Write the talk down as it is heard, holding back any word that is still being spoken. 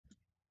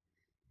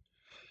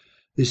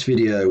This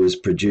video was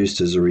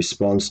produced as a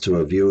response to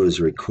a viewer's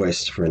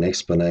request for an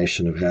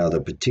explanation of how the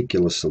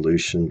particular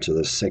solution to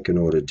the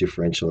second-order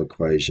differential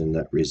equation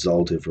that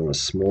resulted from a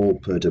small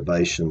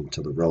perturbation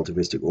to the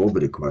relativistic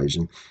orbit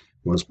equation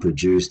was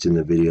produced in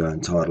the video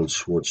entitled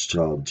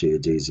Schwarzschild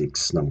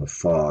Geodesics number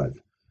 5.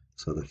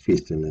 So the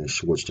fifth in the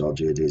Schwarzschild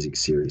Geodesics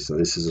series. So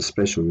this is a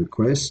special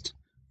request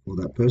for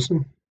that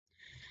person.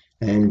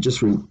 And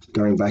just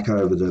going back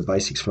over the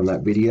basics from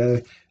that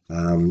video,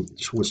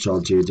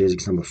 Schwarzschild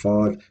Geodesics number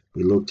 5,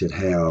 we looked at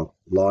how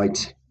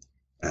light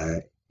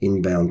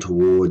inbound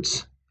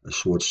towards a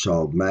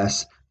Schwarzschild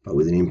mass, but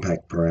with an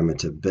impact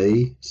parameter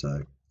b,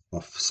 so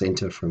off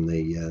center from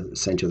the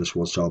center of the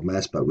Schwarzschild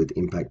mass, but with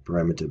impact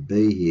parameter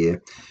b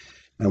here.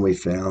 And we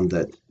found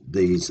that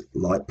these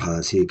light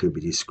paths here could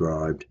be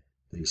described,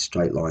 these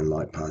straight line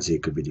light paths here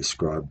could be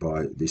described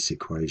by this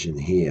equation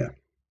here.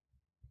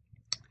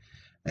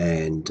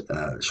 And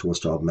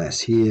Schwarzschild mass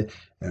here,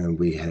 and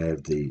we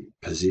have the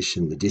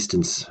position, the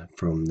distance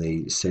from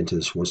the center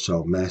of the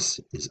Schwarzschild mass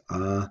is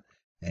r,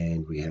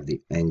 and we have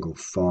the angle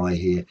phi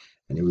here,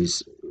 and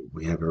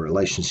we have a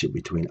relationship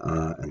between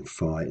r and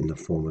phi in the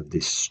form of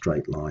this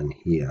straight line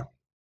here.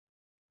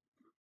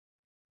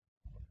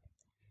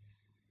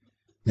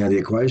 Now the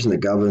equation that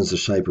governs the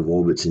shape of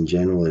orbits in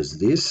general is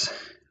this.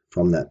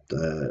 From that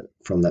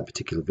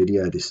particular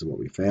video, this is what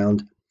we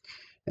found.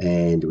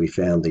 And we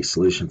found the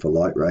solution for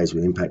light rays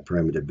with impact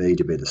parameter b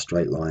to be the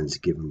straight lines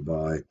given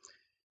by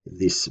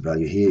this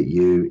value here,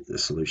 u, the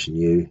solution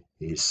u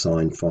is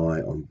sine phi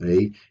on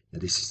b. Now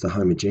this is the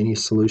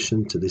homogeneous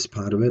solution to this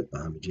part of it, the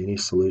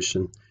homogeneous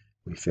solution.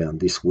 We found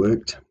this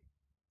worked.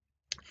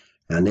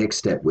 Our next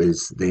step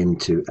was then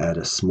to add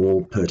a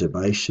small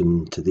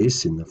perturbation to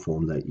this in the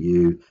form that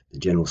u, the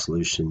general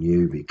solution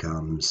u,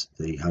 becomes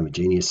the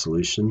homogeneous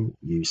solution,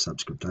 u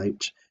subscript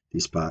h,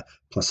 this part,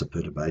 plus a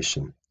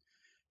perturbation.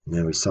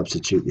 Now we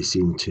substitute this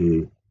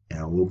into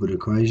our orbit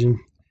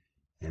equation,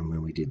 and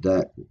when we did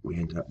that, we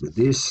ended up with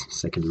this,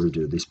 second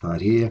derivative of this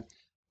part here,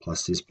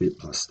 plus this bit,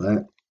 plus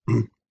that,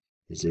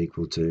 is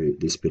equal to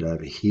this bit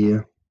over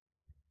here.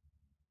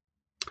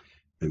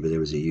 Remember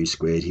there was a u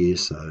squared here,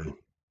 so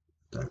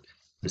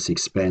let's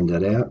expand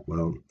that out.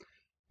 Well,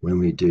 when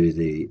we do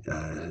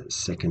the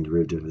second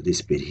derivative of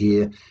this bit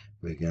here,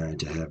 we're going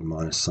to have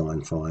minus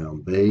sine phi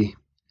on b.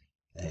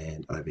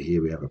 And over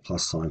here we have a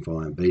plus sine phi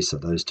on b, so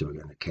those two are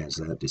going to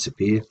cancel out,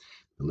 disappear.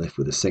 We're left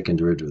with a second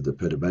derivative of the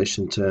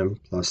perturbation term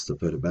plus the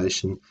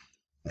perturbation,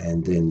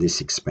 and then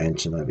this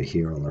expansion over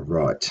here on the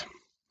right.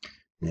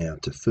 Now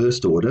to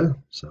first order,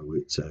 so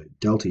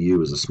delta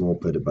u is a small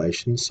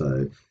perturbation,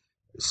 so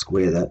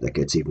square that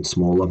gets even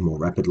smaller more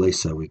rapidly,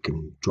 so we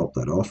can drop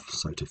that off.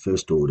 So to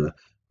first order,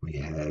 we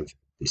have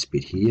this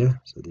bit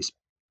here, so this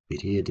bit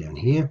here down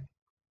here.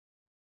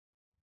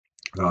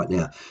 Right,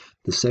 now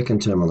the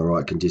second term on the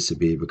right can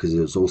disappear because it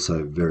was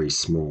also very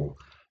small.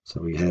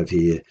 So we have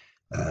here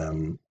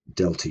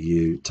delta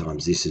u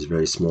times this is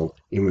very small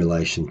in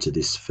relation to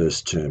this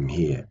first term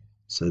here.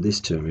 So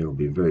this term here will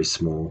be very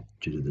small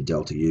due to the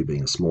delta u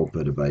being a small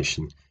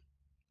perturbation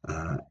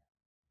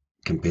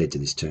compared to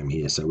this term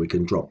here. So we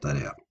can drop that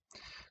out.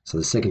 So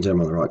the second term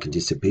on the right can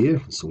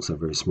disappear. It's also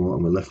very small,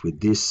 and we're left with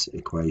this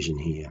equation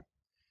here.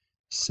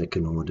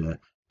 Second order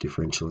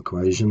differential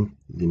equation,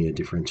 linear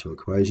differential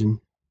equation.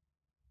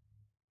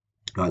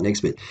 All right,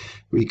 next bit.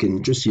 We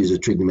can just use a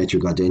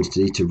trigonometric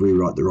identity to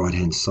rewrite the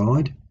right-hand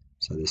side.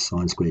 So this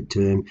sine squared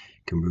term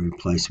can be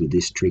replaced with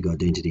this trig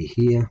identity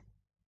here.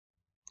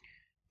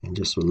 And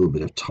just a little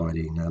bit of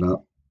tidying that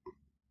up,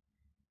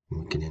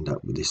 we can end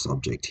up with this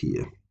object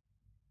here.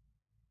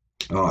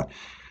 All right,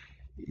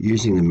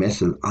 using the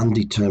method of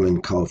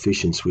undetermined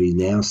coefficients, we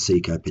now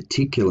seek a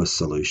particular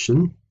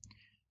solution.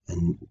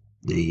 And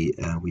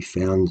we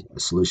found a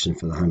solution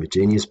for the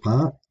homogeneous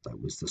part. That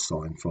was the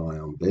sine phi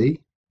on b.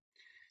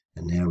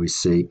 And now we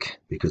seek,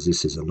 because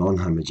this is a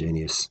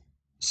non-homogeneous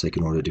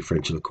second order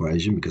differential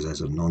equation, because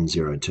there's a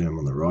non-zero term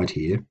on the right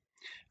here,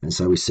 and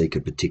so we seek a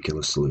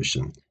particular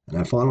solution. And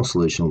our final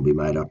solution will be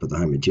made up of the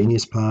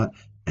homogeneous part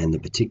and the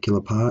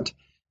particular part,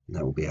 and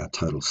that will be our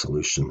total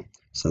solution.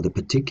 So the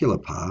particular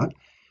part,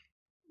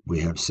 we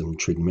have some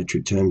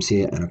trigonometric terms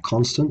here and a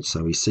constant,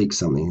 so we seek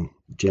something,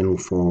 general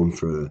form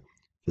for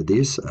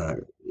this,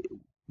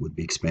 would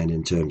be expanded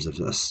in terms of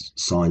a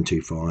sine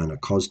 2 phi and a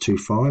cos 2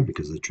 phi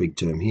because of the trig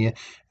term here,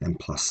 and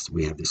plus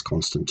we have this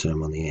constant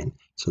term on the end.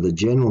 So the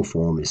general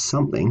form is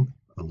something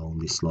along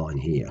this line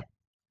here.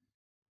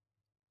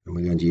 And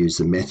we're going to use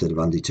the method of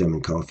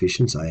undetermined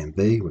coefficients, a and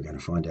b. We're going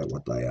to find out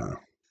what they are.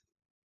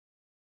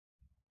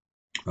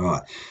 All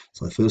right,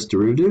 so the first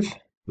derivative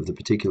of the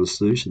particular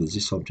solution is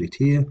this object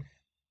here.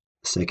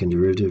 The second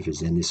derivative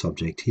is then this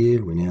object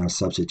here. We now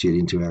substitute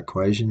into our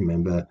equation.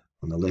 Remember,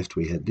 on the left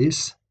we had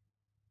this.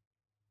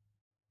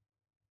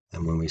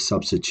 And when we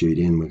substitute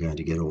in, we're going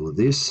to get all of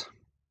this.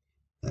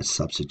 Let's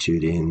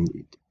substitute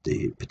in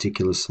the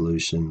particular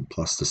solution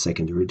plus the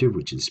second derivative,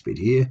 which is this bit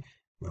here.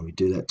 When we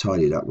do that,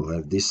 tidy it up, we'll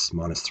have this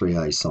minus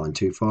 3a sine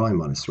 2 phi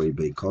minus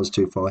 3b cos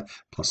 2 phi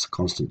plus the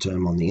constant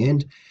term on the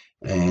end.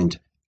 And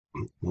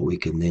what we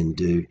can then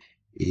do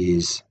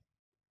is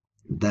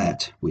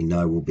that we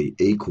know will be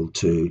equal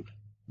to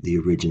the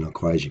original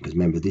equation, because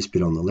remember this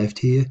bit on the left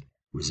here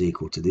was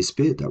equal to this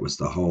bit. That was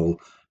the whole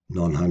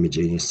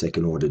non-homogeneous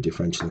second order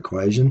differential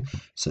equation.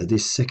 So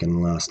this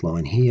second last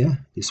line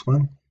here, this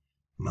one,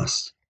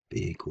 must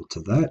be equal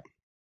to that.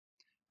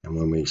 And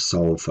when we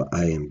solve for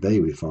a and b,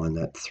 we find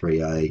that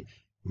 3a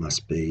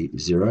must be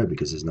 0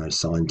 because there's no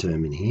sine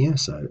term in here,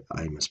 so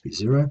a must be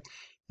 0.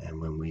 And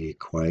when we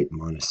equate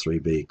minus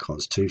 3b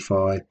cos 2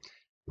 phi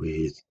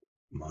with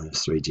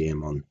minus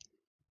 3gm on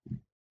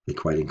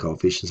equating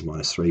coefficients,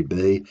 minus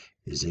 3b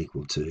is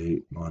equal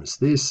to minus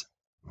this.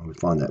 And we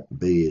find that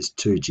b is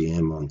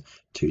 2gm on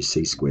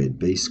 2c squared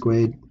b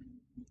squared.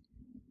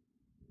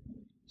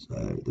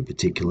 So the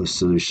particular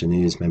solution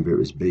is, remember it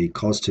was b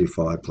cos 2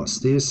 phi plus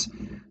this.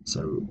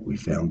 So we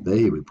found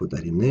b, we put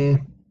that in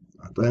there,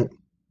 like that.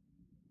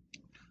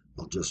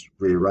 I'll just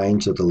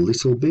rearrange it a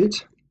little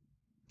bit.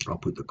 I'll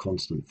put the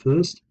constant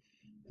first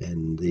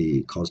and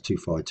the cos 2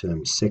 phi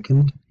term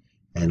second.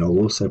 And I'll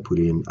also put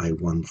in a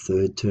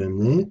 1/3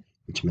 term there,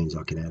 which means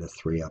I can add a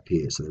 3 up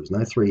here. So there was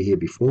no 3 here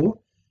before,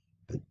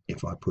 but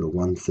if I put a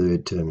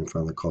 1/3 term in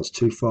front of the cos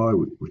 2 phi,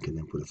 we can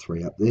then put a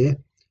 3 up there.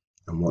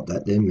 And what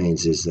that then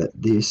means is that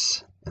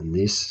this and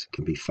this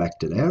can be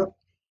factored out.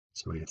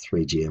 So we have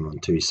 3gm on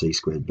 2c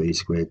squared b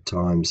squared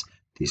times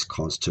this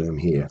cos term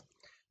here.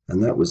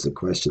 And that was the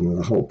question. And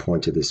the whole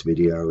point of this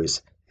video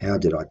is, how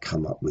did I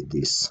come up with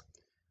this?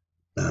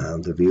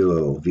 The viewer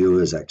or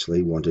viewers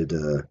actually wanted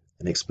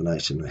an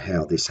explanation of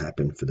how this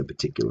happened for the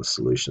particular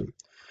solution.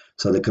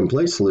 So the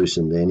complete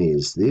solution then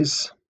is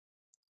this.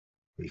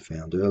 We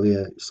found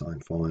earlier, sine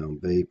phi on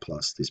b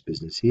plus this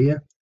business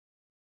here.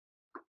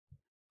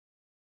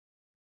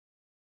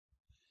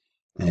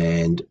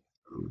 And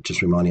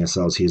just reminding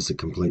ourselves, here's the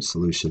complete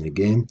solution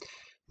again.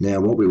 Now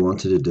what we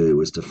wanted to do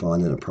was to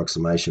find an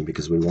approximation,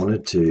 because we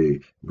wanted to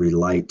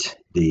relate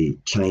the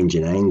change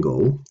in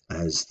angle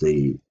as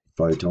the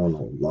photon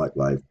or light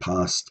wave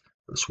passed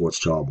the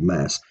Schwarzschild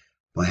mass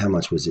by how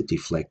much was it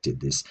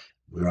deflected.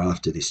 We're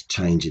after this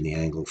change in the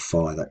angle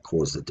phi that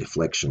caused the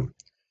deflection.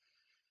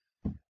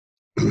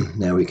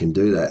 Now we can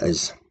do that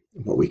as,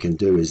 what we can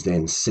do is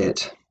then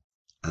set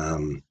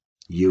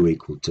u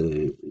equal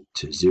to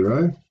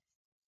 0.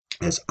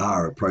 As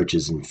r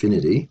approaches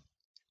infinity,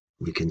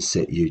 we can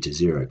set u to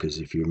 0, because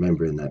if you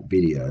remember in that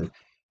video,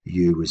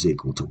 u was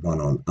equal to 1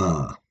 on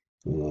r,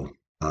 or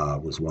r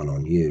was 1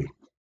 on u.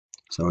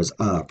 So as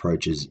r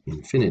approaches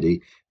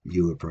infinity,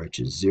 u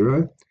approaches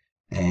 0.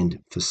 And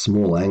for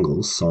small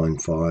angles, sine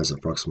phi is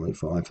approximately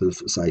 5,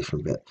 say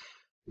from about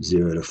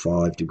 0 to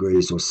 5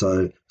 degrees or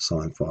so,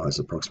 sine phi is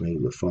approximately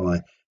equal to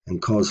phi.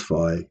 And cos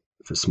phi,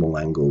 for small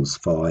angles,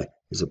 phi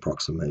is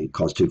approximately,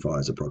 cos 2 phi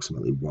is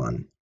approximately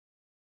 1.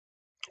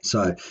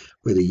 So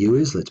where the u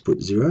is, let's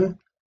put 0.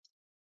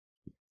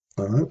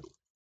 All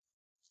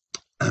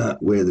right.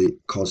 Where the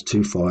cos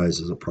 2 phi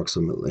is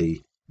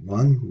approximately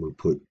 1, we'll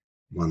put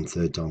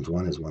 1/3 times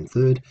 1 is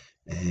 1/3,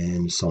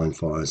 and sine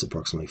phi is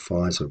approximately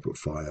phi, so we'll put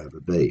phi over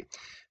b.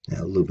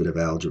 Now a little bit of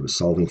algebra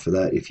solving for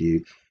that. If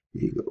you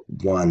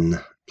got 1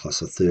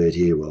 plus a third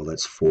here, well,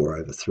 that's 4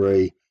 over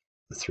 3.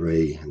 The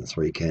 3 and the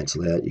 3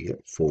 cancel out, you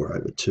get 4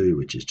 over 2,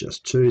 which is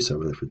just 2, so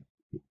we're left with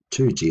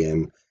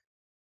 2gm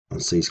on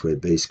c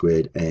squared b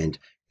squared, and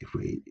if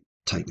we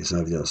take this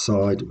over the other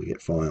side, we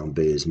get phi on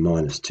b is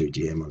minus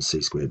 2gm on c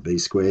squared b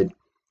squared.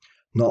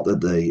 Not that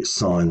the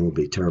sign will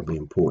be terribly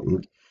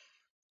important.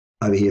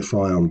 Over here,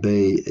 phi on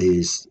b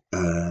is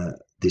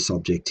this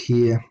object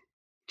here,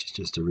 which is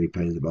just a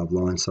repeat of the above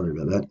line, sorry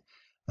about that.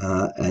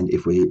 And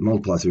if we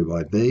multiply through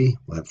by b,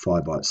 we'll have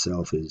phi by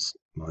itself is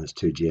minus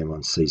 2gm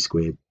on c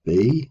squared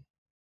b.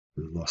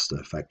 We've lost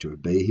a factor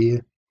of b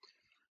here.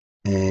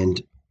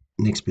 And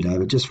next bit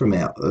over, just from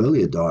our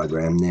earlier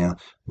diagram now,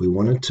 we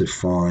wanted to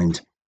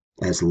find,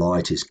 as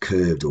light is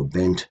curved or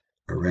bent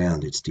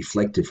around, it's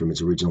deflected from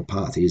its original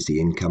path. Here's the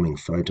incoming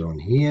photon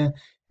here,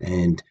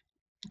 and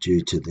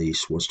due to the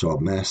Schwarzschild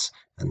mass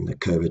and the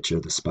curvature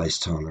of the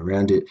space-time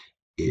around it,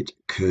 it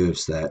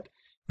curves that.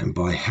 And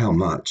by how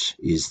much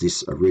is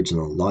this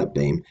original light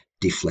beam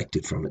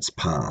deflected from its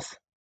path?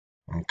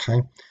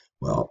 Okay,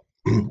 well,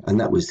 and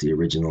that was the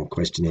original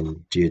question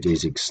in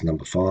Geodesics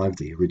number 5,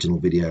 the original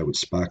video which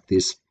sparked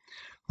this.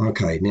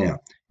 Okay, now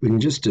we can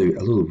just do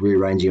a little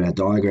rearranging our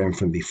diagram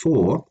from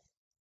before.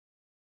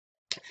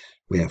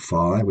 We have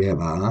phi, we have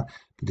r,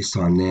 but this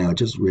time now,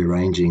 just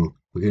rearranging,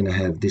 we're going to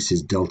have, this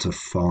is delta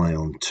phi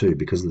on 2,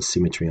 because of the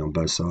symmetry on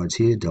both sides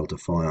here, delta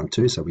phi on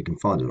 2, so we can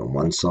find it on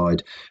one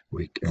side,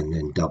 and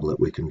then double it,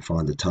 we can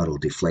find the total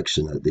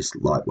deflection that this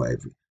light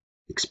wave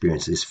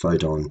experiences, this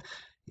photon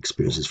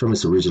experiences from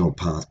its original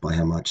path by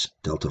how much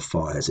delta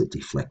phi is it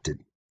deflected.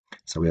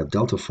 So we have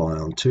delta phi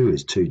on 2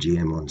 is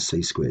 2gm on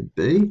c squared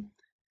b.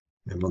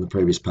 Remember on the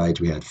previous page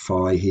we had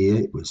phi here,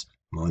 it was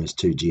minus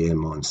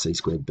 2gm on c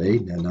squared b.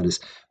 Now notice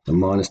the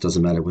minus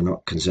doesn't matter, we're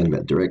not concerned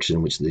about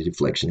direction, which the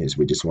deflection is,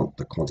 we just want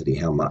the quantity,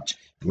 how much.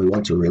 And we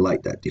want to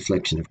relate that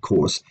deflection, of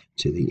course,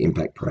 to the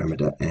impact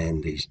parameter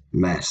and the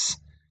mass,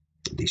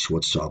 the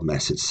Schwarzschild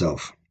mass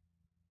itself.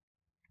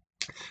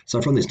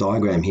 So from this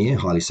diagram here,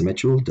 highly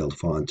symmetrical, delta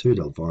phi and 2,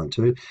 delta phi and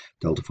 2.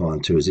 Delta phi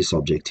and 2 is this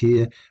object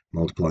here.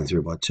 Multiplying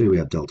through by 2, we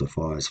have delta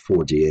phi is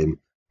 4gm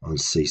on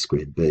c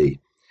squared b.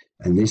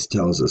 And this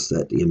tells us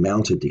that the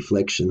amount of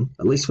deflection,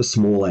 at least for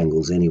small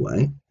angles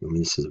anyway, I mean,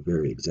 this is a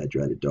very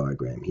exaggerated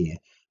diagram here,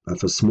 but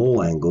for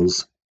small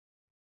angles,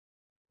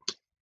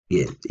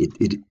 yeah,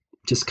 it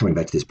just coming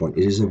back to this point,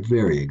 it is a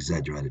very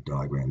exaggerated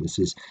diagram. This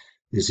is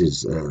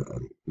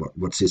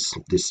what's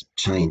this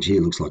change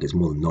here looks like it's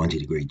more than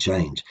 90-degree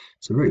change.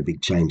 It's a very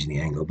big change in the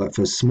angle, but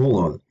for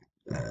smaller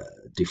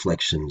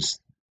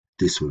deflections,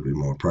 this would be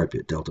more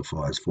appropriate. Delta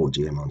phi is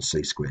 4gm on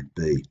c squared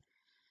b.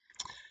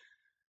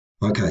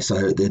 Okay,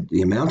 so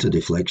the amount of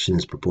deflection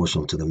is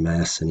proportional to the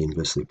mass and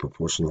inversely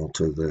proportional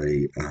to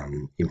the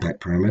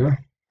impact parameter.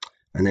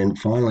 And then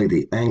finally,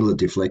 the angle of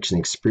deflection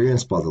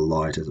experienced by the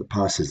light as it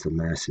passes the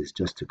mass is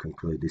just to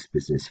conclude this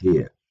business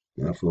here.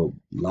 Now, for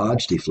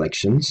large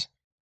deflections,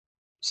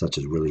 such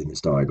as really in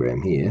this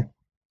diagram here,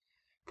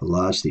 for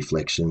large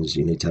deflections,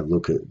 you need to have a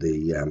look at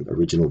the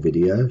original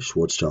video,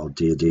 Schwarzschild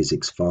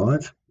Geodesics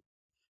 5,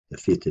 the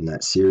fifth in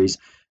that series,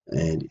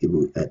 and it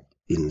will,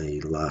 in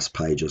the last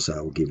page or so,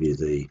 it will give you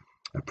the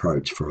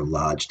approach for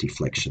large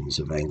deflections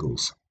of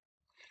angles.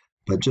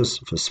 But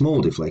just for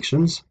small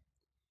deflections,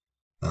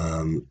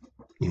 for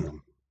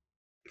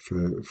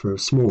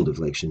small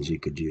deflections, you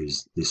could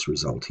use this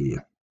result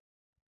here.